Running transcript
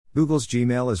Google's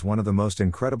Gmail is one of the most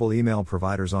incredible email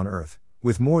providers on earth,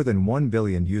 with more than 1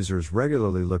 billion users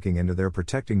regularly looking into their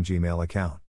protecting Gmail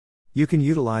account. You can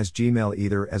utilize Gmail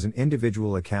either as an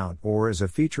individual account or as a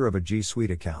feature of a G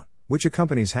Suite account, which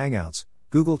accompanies Hangouts,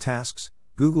 Google Tasks,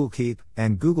 Google Keep,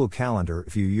 and Google Calendar.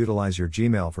 If you utilize your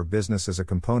Gmail for business as a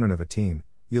component of a team,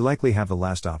 you likely have the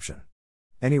last option.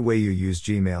 Any way you use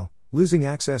Gmail, losing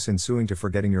access ensuing to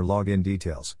forgetting your login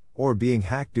details, or being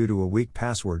hacked due to a weak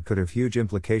password could have huge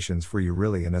implications for you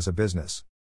really and as a business.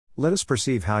 Let us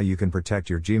perceive how you can protect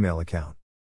your Gmail account.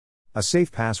 A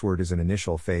safe password is an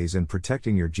initial phase in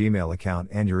protecting your Gmail account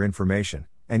and your information,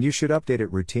 and you should update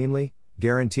it routinely,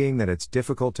 guaranteeing that it's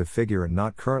difficult to figure and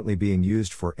not currently being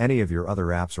used for any of your other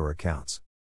apps or accounts.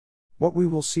 What we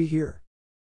will see here.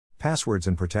 Passwords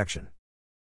and protection.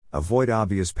 Avoid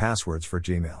obvious passwords for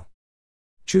Gmail.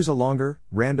 Choose a longer,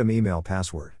 random email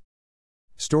password.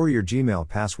 Store your Gmail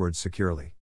passwords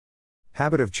securely.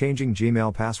 Habit of changing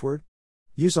Gmail password?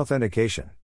 Use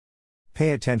authentication.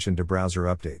 Pay attention to browser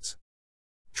updates.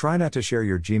 Try not to share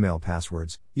your Gmail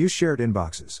passwords, use shared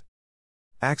inboxes.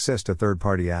 Access to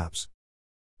third-party apps.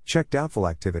 Check doubtful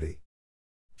activity.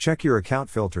 Check your account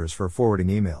filters for forwarding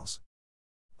emails.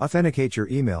 Authenticate your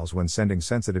emails when sending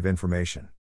sensitive information.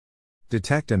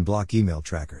 Detect and block email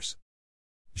trackers.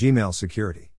 Gmail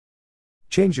security.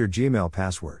 Change your Gmail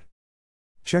password.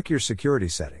 Check your security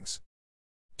settings.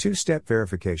 Two-step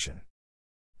verification.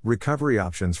 Recovery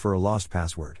options for a lost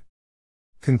password.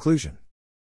 Conclusion.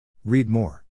 Read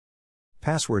more.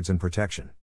 Passwords and protection.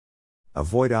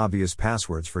 Avoid obvious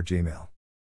passwords for Gmail.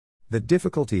 The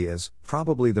difficulty is,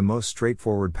 probably the most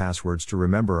straightforward passwords to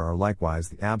remember are likewise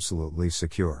the absolutely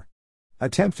secure.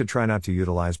 Attempt to try not to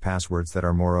utilize passwords that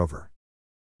are moreover.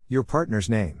 Your partner's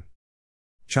name.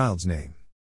 Child's name.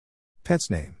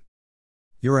 Pet's name.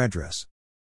 Your address.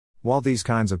 While these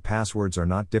kinds of passwords are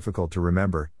not difficult to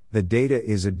remember, the data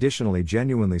is additionally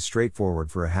genuinely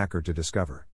straightforward for a hacker to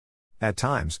discover. At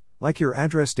times, like your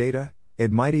address data,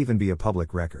 it might even be a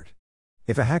public record.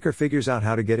 If a hacker figures out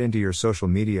how to get into your social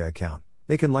media account,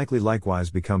 they can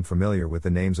likewise become familiar with the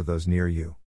names of those near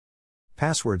you.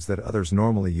 Passwords that others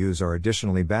normally use are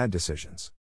additionally bad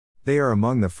decisions. They are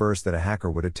among the first that a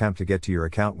hacker would attempt to get to your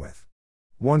account with.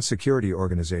 One security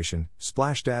organization,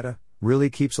 Splashdata, really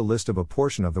keeps a list of a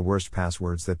portion of the worst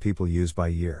passwords that people use by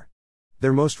year.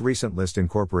 Their most recent list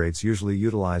incorporates usually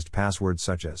utilized passwords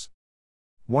such as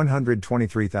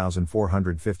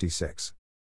 123,456.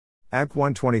 Act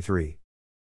 123.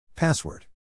 Password.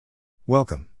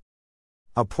 Welcome.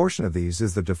 A portion of these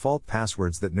is the default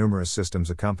passwords that numerous systems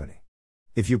accompany.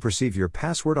 If you perceive your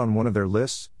password on one of their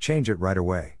lists, change it right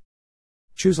away.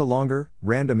 Choose a longer,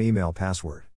 random email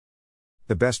password.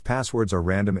 The best passwords are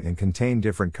random and contain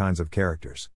different kinds of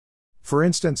characters. For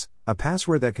instance, a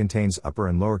password that contains upper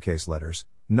and lowercase letters,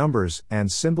 numbers,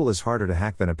 and symbol is harder to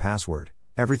hack than a password,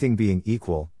 everything being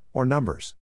equal, or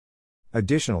numbers.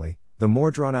 Additionally, the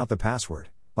more drawn out the password,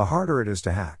 the harder it is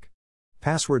to hack.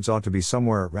 Passwords ought to be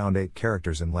somewhere around 8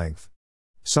 characters in length.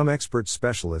 Some expert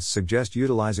specialists suggest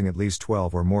utilizing at least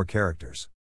 12 or more characters.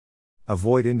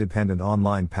 Avoid independent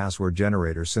online password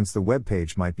generators since the web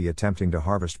page might be attempting to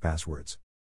harvest passwords.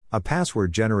 A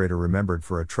password generator remembered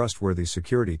for a trustworthy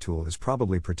security tool is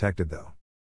probably protected though.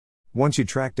 Once you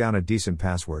track down a decent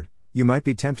password, you might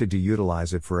be tempted to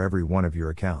utilize it for every one of your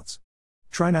accounts.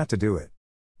 Try not to do it.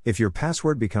 If your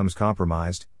password becomes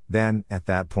compromised, then, at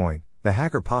that point, the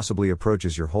hacker possibly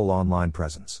approaches your whole online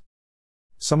presence.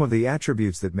 Some of the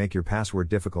attributes that make your password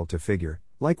difficult to figure,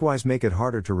 likewise make it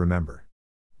harder to remember.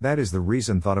 That is the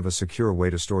reason thought of a secure way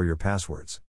to store your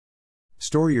passwords.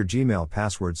 Store your Gmail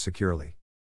passwords securely.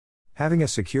 Having a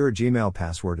secure Gmail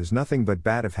password is nothing but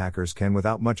bad if hackers can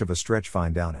without much of a stretch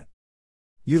find down it.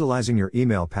 Utilizing your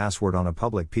email password on a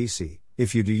public PC,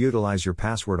 if you do utilize your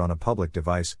password on a public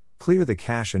device, clear the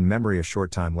cache and memory a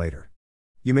short time later.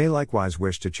 You may likewise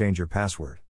wish to change your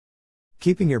password.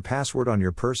 Keeping your password on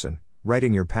your person,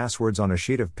 writing your passwords on a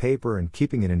sheet of paper and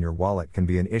keeping it in your wallet can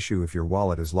be an issue if your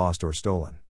wallet is lost or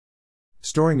stolen.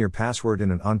 Storing your password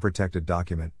in an unprotected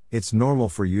document, it's normal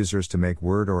for users to make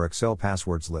Word or Excel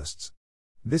passwords lists.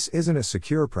 This isn't a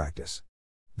secure practice.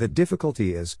 The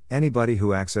difficulty is, anybody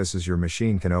who accesses your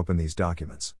machine can open these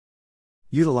documents.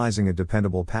 Utilizing a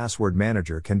dependable password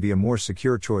manager can be a more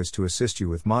secure choice to assist you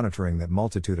with monitoring that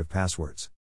multitude of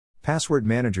passwords. Password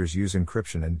managers use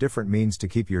encryption and different means to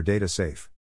keep your data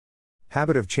safe.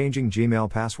 Habit of changing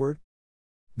Gmail password?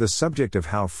 The subject of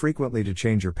how frequently to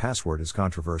change your password is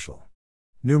controversial.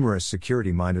 Numerous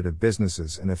security-minded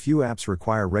businesses and a few apps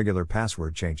require regular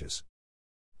password changes.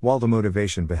 While the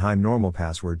motivation behind normal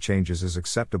password changes is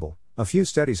acceptable, a few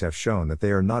studies have shown that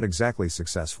they are not exactly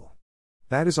successful.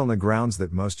 That is on the grounds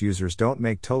that most users don't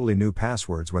make totally new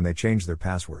passwords when they change their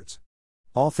passwords.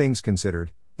 All things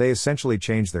considered, they essentially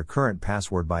change their current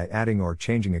password by adding or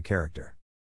changing a character.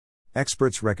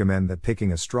 Experts recommend that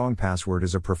picking a strong password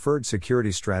is a preferred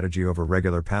security strategy over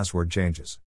regular password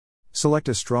changes. Select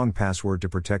a strong password to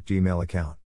protect Gmail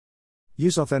account.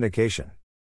 Use authentication.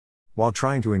 While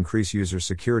trying to increase user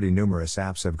security, numerous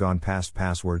apps have gone past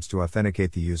passwords to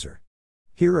authenticate the user.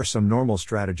 Here are some normal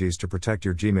strategies to protect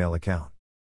your Gmail account.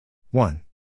 1.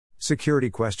 Security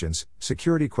questions.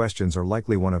 Security questions are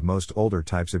likely one of most older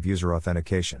types of user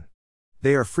authentication.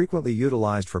 They are frequently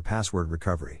utilized for password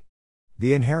recovery.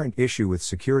 The inherent issue with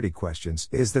security questions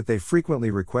is that they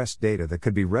frequently request data that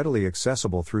could be readily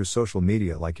accessible through social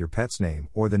media, like your pet's name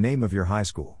or the name of your high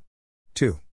school.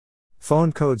 2.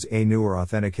 Phone codes. A newer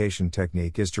authentication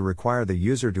technique is to require the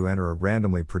user to enter a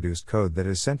randomly produced code that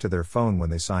is sent to their phone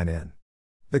when they sign in.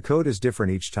 The code is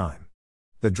different each time.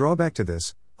 The drawback to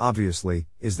this, obviously,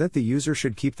 is that the user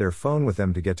should keep their phone with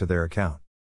them to get to their account.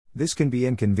 This can be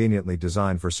inconveniently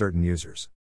designed for certain users.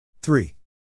 3.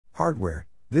 Hardware.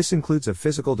 This includes a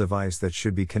physical device that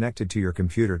should be connected to your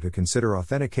computer to consider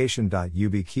authentication.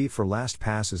 YubiKey for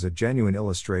LastPass is a genuine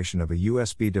illustration of a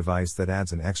USB device that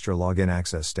adds an extra login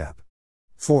access step.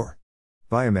 4.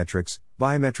 Biometrics.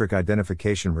 Biometric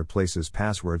identification replaces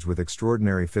passwords with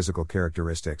extraordinary physical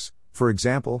characteristics, for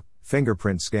example,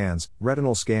 fingerprint scans,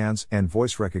 retinal scans, and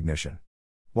voice recognition.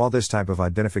 While this type of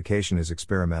identification is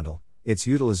experimental, its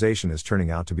utilization is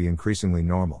turning out to be increasingly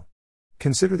normal.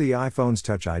 Consider the iPhone's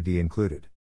Touch ID included.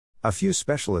 A few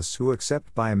specialists who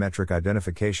accept biometric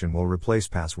identification will replace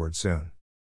passwords soon.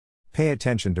 Pay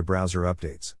attention to browser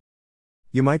updates.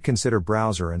 You might consider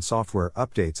browser and software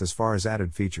updates as far as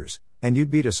added features, and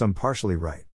you'd be to some partially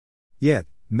right. Yet,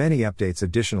 many updates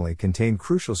additionally contain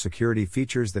crucial security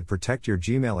features that protect your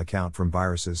Gmail account from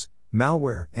viruses,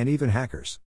 malware, and even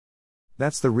hackers.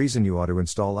 That's the reason you ought to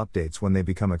install updates when they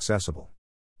become accessible.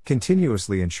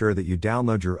 Continuously ensure that you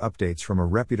download your updates from a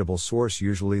reputable source,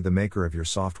 usually the maker of your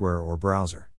software or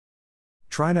browser.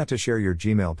 Try not to share your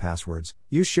Gmail passwords,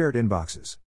 use shared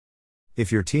inboxes.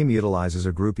 If your team utilizes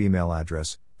a group email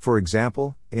address, for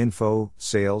example, info,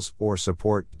 sales, or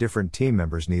support, different team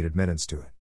members need admittance to it.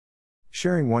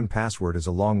 Sharing one password is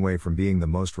a long way from being the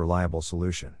most reliable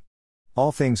solution.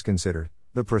 All things considered,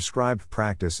 the prescribed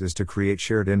practice is to create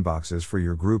shared inboxes for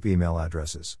your group email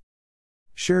addresses.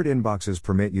 Shared inboxes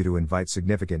permit you to invite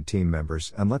significant team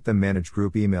members and let them manage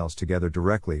group emails together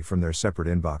directly from their separate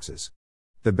inboxes.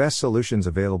 The best solutions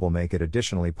available make it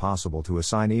additionally possible to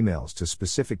assign emails to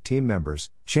specific team members,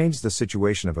 change the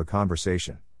situation of a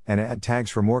conversation, and add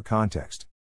tags for more context.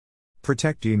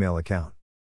 Protect Gmail account.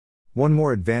 One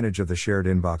more advantage of the shared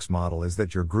inbox model is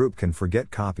that your group can forget,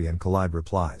 copy, and collide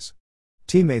replies.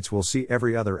 Teammates will see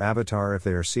every other avatar if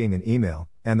they are seeing an email,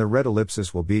 and the red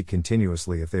ellipsis will beat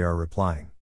continuously if they are replying.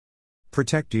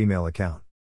 Protect Gmail account.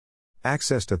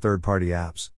 Access to third-party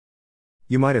apps.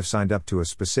 You might have signed up to a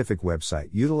specific website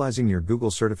utilizing your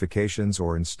Google certifications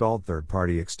or installed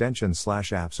third-party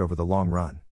extensions/apps over the long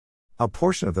run. A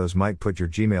portion of those might put your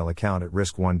Gmail account at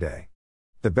risk one day.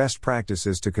 The best practice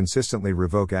is to consistently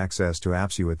revoke access to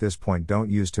apps you at this point don't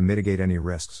use to mitigate any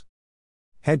risks.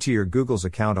 Head to your Google's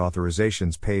account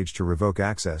authorizations page to revoke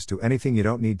access to anything you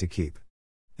don't need to keep.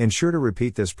 Ensure to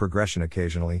repeat this progression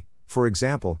occasionally, for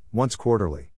example, once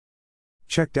quarterly.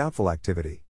 Check doubtful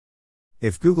activity.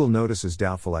 If Google notices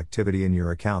doubtful activity in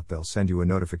your account, they'll send you a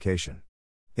notification.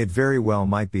 It very well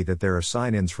might be that there are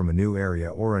sign-ins from a new area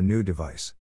or a new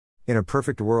device. In a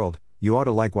perfect world, you ought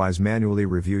to likewise manually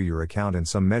review your account in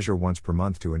some measure once per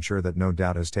month to ensure that no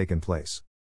doubt has taken place.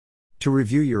 To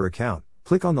review your account,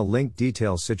 click on the link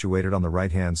details situated on the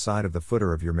right-hand side of the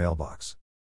footer of your mailbox.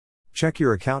 Check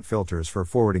your account filters for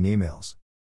forwarding emails.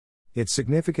 It's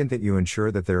significant that you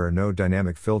ensure that there are no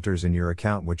dynamic filters in your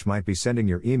account which might be sending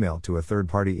your email to a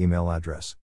third-party email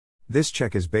address. This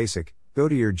check is basic. Go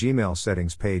to your Gmail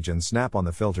settings page and snap on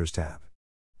the Filters tab.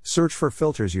 Search for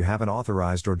filters you haven't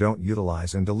authorized or don't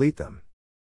utilize and delete them.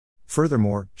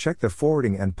 Furthermore, check the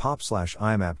Forwarding and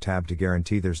POP/IMAP tab to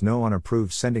guarantee there's no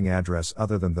unapproved sending address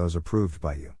other than those approved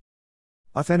by you.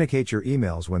 Authenticate your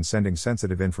emails when sending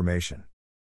sensitive information.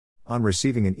 On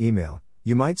receiving an email,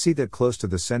 you might see that close to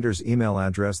the sender's email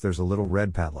address there's a little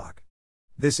red padlock.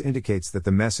 This indicates that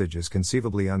the message is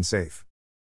conceivably unsafe.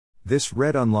 This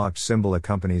red unlocked symbol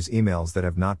accompanies emails that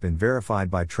have not been verified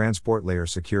by Transport Layer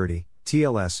Security,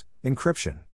 TLS,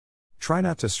 encryption. Try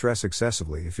not to stress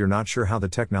excessively if you're not sure how the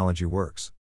technology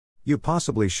works. You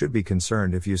possibly should be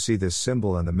concerned if you see this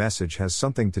symbol and the message has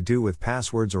something to do with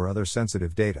passwords or other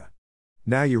sensitive data.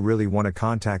 Now you really want to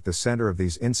contact the sender of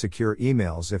these insecure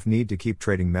emails if need to keep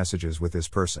trading messages with this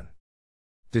person.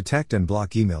 Detect and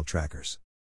block email trackers.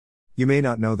 You may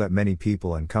not know that many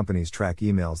people and companies track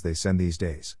emails they send these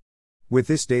days. With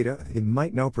this data, it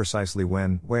might know precisely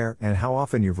when, where, and how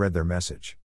often you've read their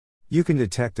message. You can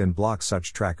detect and block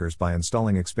such trackers by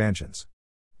installing expansions.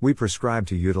 We prescribe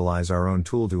to utilize our own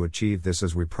tool to achieve this,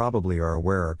 as we probably are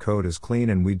aware our code is clean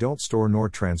and we don't store nor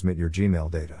transmit your Gmail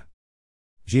data.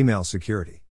 Gmail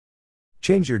security.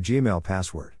 Change your Gmail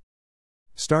password.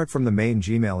 Start from the main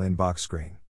Gmail inbox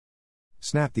screen.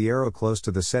 Snap the arrow close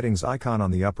to the settings icon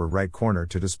on the upper right corner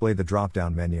to display the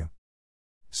drop-down menu.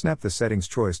 Snap the settings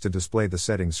choice to display the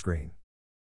settings screen.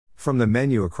 From the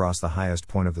menu across the highest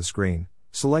point of the screen,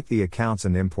 select the Accounts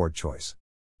and Import choice.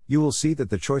 You will see that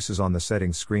the choices on the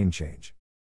settings screen change.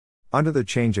 Under the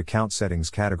Change Account Settings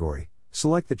category,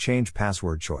 select the Change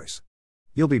Password choice.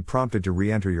 You'll be prompted to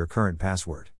re-enter your current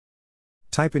password.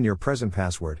 Type in your present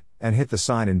password, and hit the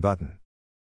Sign In button.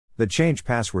 The Change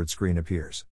Password screen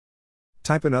appears.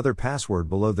 Type another password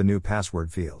below the New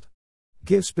Password field.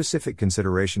 Give specific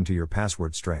consideration to your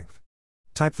password strength.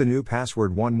 Type the new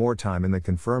password one more time in the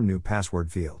Confirm New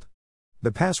Password field.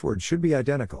 The password should be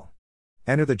identical.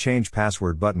 Enter the Change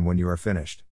Password button when you are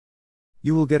finished.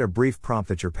 You will get a brief prompt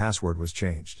that your password was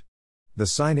changed. The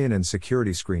Sign In and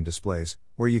Security screen displays,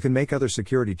 where you can make other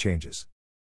security changes.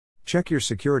 Check your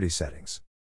security settings.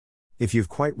 If you've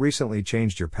quite recently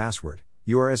changed your password,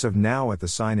 you are as of now at the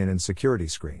Sign In and Security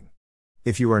screen.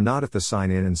 If you are not at the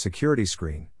Sign In and Security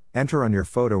screen, enter on your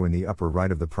photo in the upper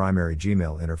right of the primary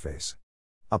Gmail interface.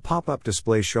 A pop-up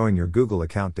displays showing your Google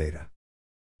account data.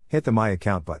 Hit the My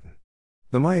Account button.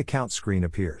 The My Account screen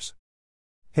appears.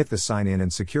 Hit the Sign In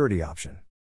and Security option.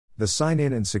 The Sign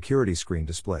In and Security screen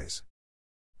displays.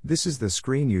 This is the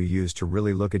screen you use to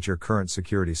really look at your current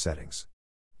security settings.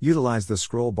 Utilize the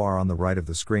scroll bar on the right of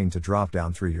the screen to drop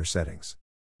down through your settings.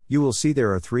 You will see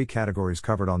there are 3 categories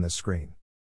covered on this screen.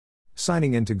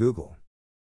 Signing into Google.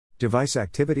 Device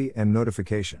activity and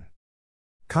notification.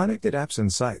 Connected apps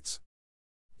and sites.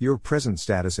 Your present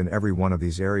status in every one of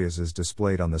these areas is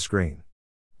displayed on the screen.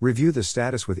 Review the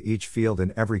status with each field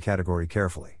in every category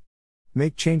carefully.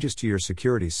 Make changes to your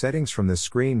security settings from this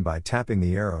screen by tapping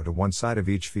the arrow to one side of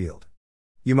each field.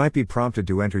 You might be prompted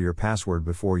to enter your password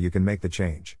before you can make the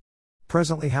change.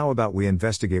 Presently, how about we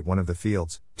investigate one of the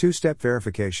fields, two-step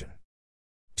verification.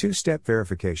 Two-step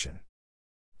verification.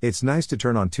 It's nice to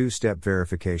turn on two-step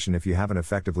verification if you haven't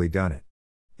effectively done it.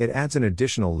 It adds an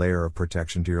additional layer of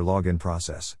protection to your login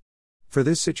process. For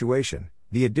this situation,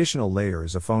 the additional layer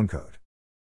is a phone code.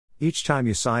 Each time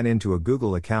you sign into a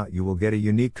Google account, you will get a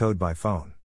unique code by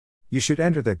phone. You should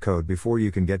enter that code before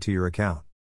you can get to your account.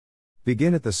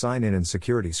 Begin at the Sign In and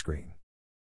Security screen.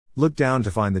 Look down to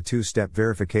find the two-step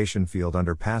verification field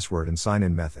under Password and Sign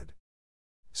In Method.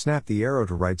 Snap the arrow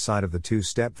to right side of the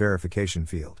two-step verification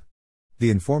field. The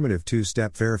informative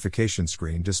two-step verification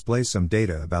screen displays some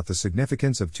data about the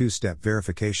significance of two-step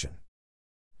verification.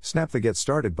 Snap the Get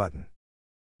Started button.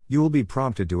 You will be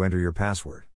prompted to enter your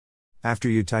password. After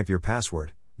you type your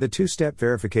password, the two-step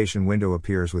verification window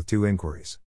appears with 2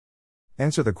 inquiries.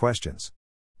 Answer the questions.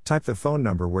 Type the phone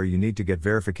number where you need to get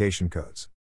verification codes.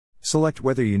 Select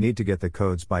whether you need to get the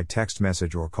codes by text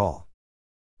message or call.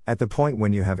 At the point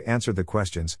when you have answered the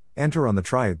questions, enter on the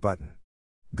Try It button.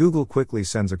 Google quickly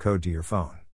sends a code to your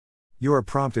phone. You are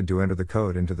prompted to enter the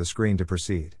code into the screen to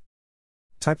proceed.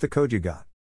 Type the code you got.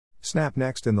 Snap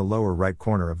Next in the lower right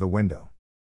corner of the window.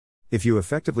 If you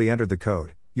effectively entered the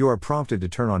code, you are prompted to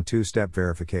turn on two-step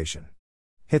verification.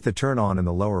 Hit the Turn On in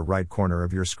the lower right corner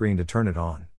of your screen to turn it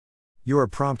on. You are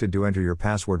prompted to enter your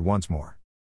password once more.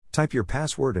 Type your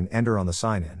password and enter on the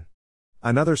Sign In.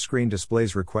 Another screen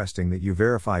displays requesting that you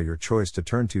verify your choice to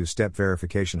turn two-step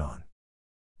verification on.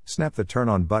 Snap the Turn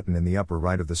On button in the upper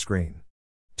right of the screen.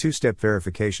 Two-step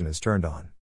verification is turned on.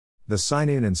 The Sign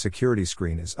In and Security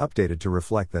screen is updated to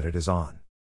reflect that it is on.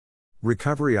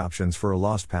 Recovery options for a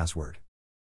lost password.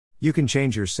 You can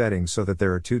change your settings so that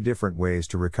there are 2 different ways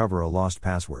to recover a lost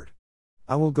password.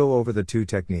 I will go over the 2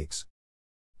 techniques.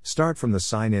 Start from the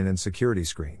Sign In and Security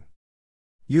screen.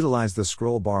 Utilize the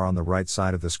scroll bar on the right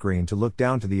side of the screen to look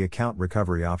down to the account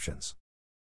recovery options.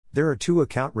 There are 2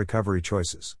 account recovery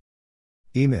choices.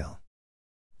 Email.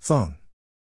 Phone.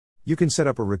 You can set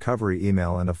up a recovery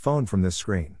email and a phone from this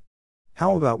screen.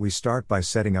 How about we start by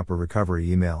setting up a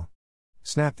recovery email?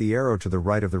 Snap the arrow to the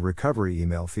right of the recovery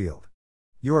email field.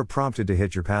 You are prompted to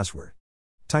hit your password.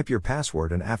 Type your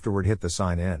password and afterward hit the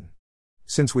Sign In.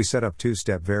 Since we set up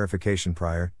two-step verification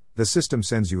prior, the system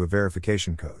sends you a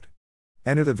verification code.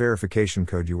 Enter the verification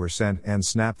code you were sent and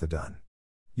snap the Done.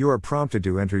 You are prompted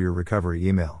to enter your recovery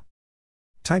email.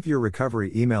 Type your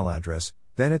recovery email address,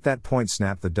 then at that point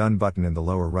snap the Done button in the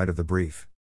lower right of the brief.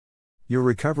 Your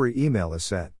recovery email is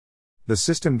set. The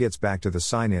system gets back to the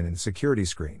sign in and security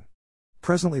screen.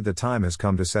 Presently the time has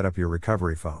come to set up your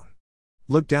recovery phone.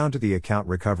 Look down to the account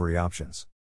recovery options.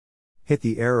 Hit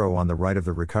the arrow on the right of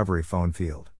the recovery phone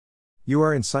field. You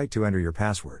are in sight to enter your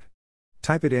password.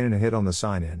 Type it in and hit on the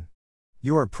sign in.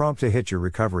 You are prompt to hit your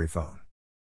recovery phone.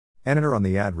 Enter on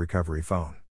the Add Recovery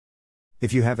Phone.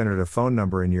 If you have entered a phone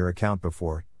number in your account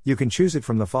before, you can choose it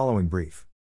from the following brief.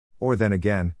 Or then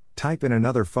again, type in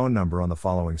another phone number on the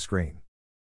following screen.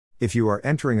 If you are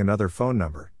entering another phone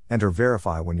number, enter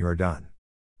Verify when you are done.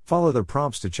 Follow the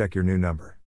prompts to check your new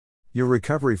number. Your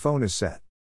recovery phone is set.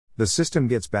 The system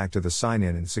gets back to the sign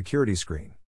in and security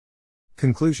screen.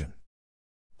 Conclusion.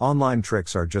 Online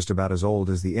tricks are just about as old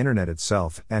as the internet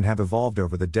itself and have evolved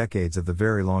over the decades of the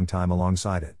very long time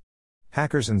alongside it.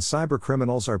 Hackers and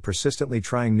cybercriminals are persistently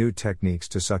trying new techniques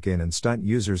to suck in and stunt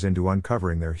users into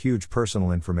uncovering their huge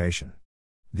personal information.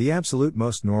 The absolute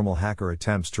most normal hacker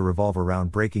attempts to revolve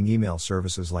around breaking email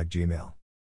services like Gmail.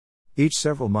 Each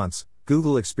several months,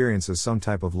 Google experiences some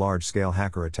type of large-scale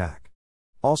hacker attack.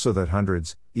 Also that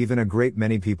hundreds, even a great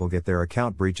many people get their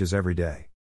account breaches every day.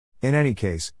 In any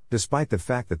case, despite the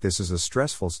fact that this is a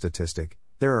stressful statistic,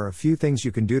 there are a few things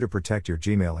you can do to protect your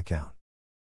Gmail account.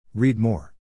 Read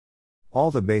more. All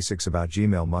the basics about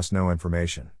Gmail must-know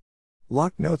information.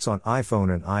 Lock notes on iPhone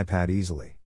and iPad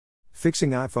easily.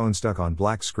 Fixing iPhone stuck on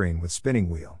black screen with spinning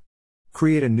wheel.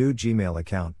 Create a new Gmail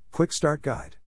account, quick start guide.